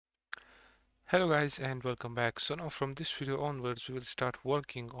Hello guys and welcome back. So now from this video onwards we will start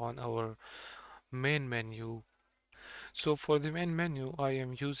working on our main menu. So for the main menu I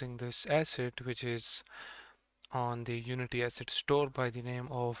am using this asset which is on the Unity asset store by the name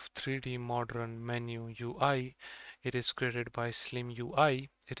of 3D Modern Menu UI. It is created by Slim UI.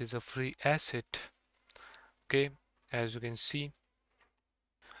 It is a free asset, okay, as you can see.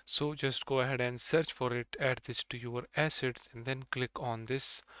 So just go ahead and search for it, add this to your assets and then click on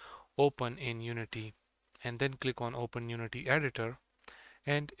this open in Unity and then click on open Unity editor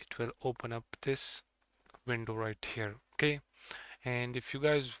and it will open up this window right here. Okay, and if you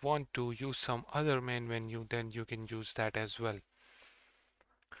guys want to use some other main menu, then you can use that as well.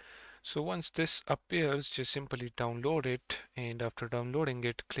 So once this appears, just simply download it, and after downloading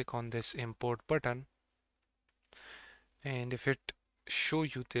it, click on this import button, and if it show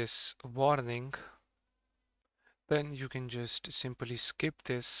you this warning, then you can just simply skip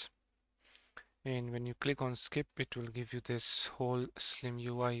this, and when you click on skip, it will give you this whole Slim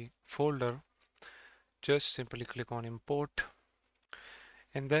UI folder. Just simply click on import,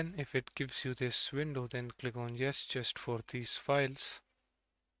 and then if it gives you this window, then click on yes just for these files.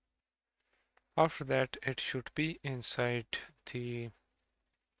 After that, it should be inside the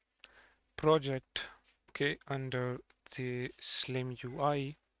project, okay, under the Slim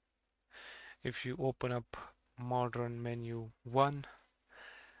UI. If you open up modern menu 1,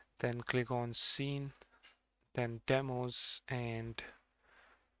 then click on scene, then demos, and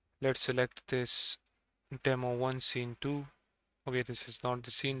let's select this demo 1 scene 2. Okay, this is not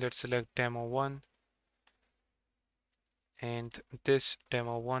the scene. Let's select demo 1, and this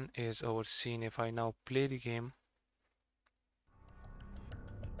demo 1 is our scene. If I now play the game,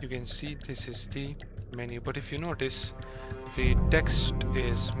 you can see this is the menu, but if you notice the text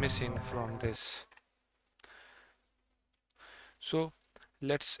is missing from this. So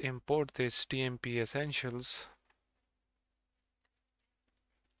let's import this TMP essentials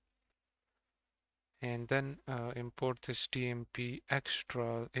and then import this TMP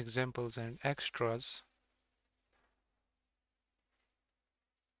extra examples and extras.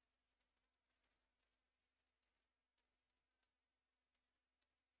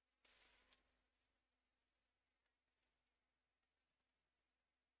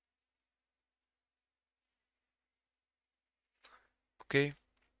 Okay,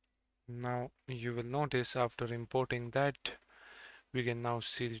 now you will notice after importing that we can now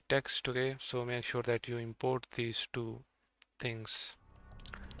see the text. Okay, so make sure that you import these two things.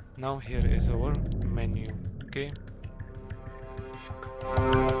 Now here is our menu. Okay,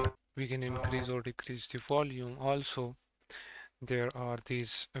 we can increase or decrease the volume. Also there are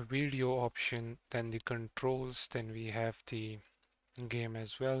these video option, then the controls, then we have the game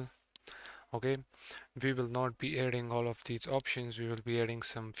as well. Okay, we will not be adding all of these options, we will be adding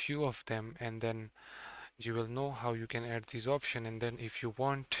some few of them, and then you will know how you can add these options, and then if you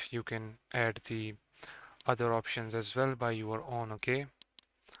want you can add the other options as well by your own. Okay,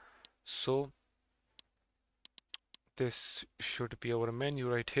 so this should be our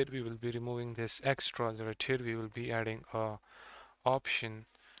menu right here. We will be removing this extras right here. We will be adding a option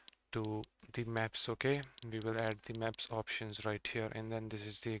to the maps. Okay, we will add the maps options right here, and then this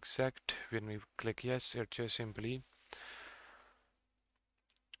is the exact, when we click yes, it just simply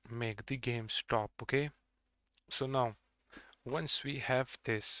make the game stop. Okay, so now once we have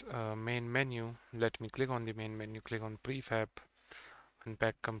this main menu, let me click on the main menu, click on prefab,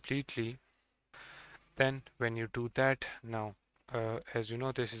 unpack completely. Then when you do that, now as you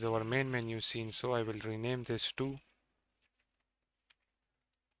know, this is our main menu scene, so I will rename this to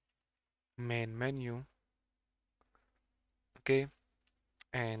main menu. Okay,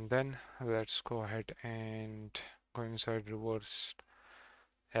 and then let's go ahead and go inside reverse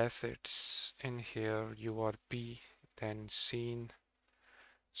assets. In here URP, then scene.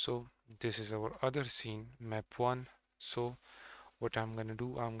 So this is our other scene, map 1. So what I'm gonna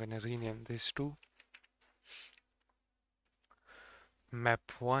do, I'm gonna rename this to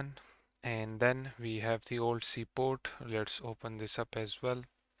map 1, and then we have the old C port. Let's open this up as well.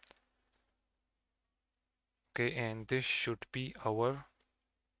 Okay, and this should be our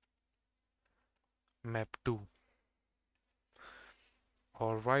map 2.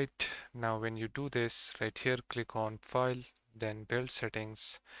 Alright, now when you do this right here, click on file, then build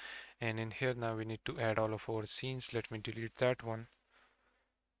settings, and in here now we need to add all of our scenes. Let me delete that one.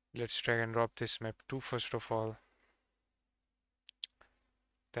 Let's drag and drop this map 2 first of all.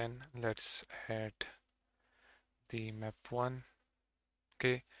 Then let's add the map 1.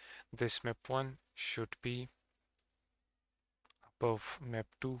 Okay, this map 1 should be above map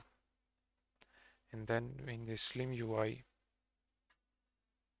 2, and then in the Slim UI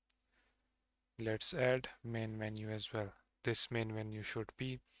let's add main menu as well. This main menu should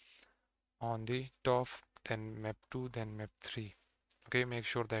be on the top, then map 2, then map 3. Okay, make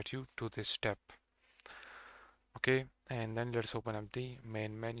sure that you do this step. Okay, and then let's open up the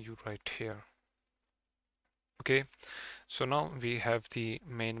main menu right here. Okay, so now we have the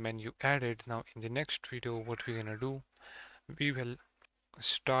main menu added. Now in the next video, what we're gonna do, we will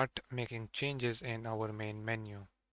start making changes in our main menu.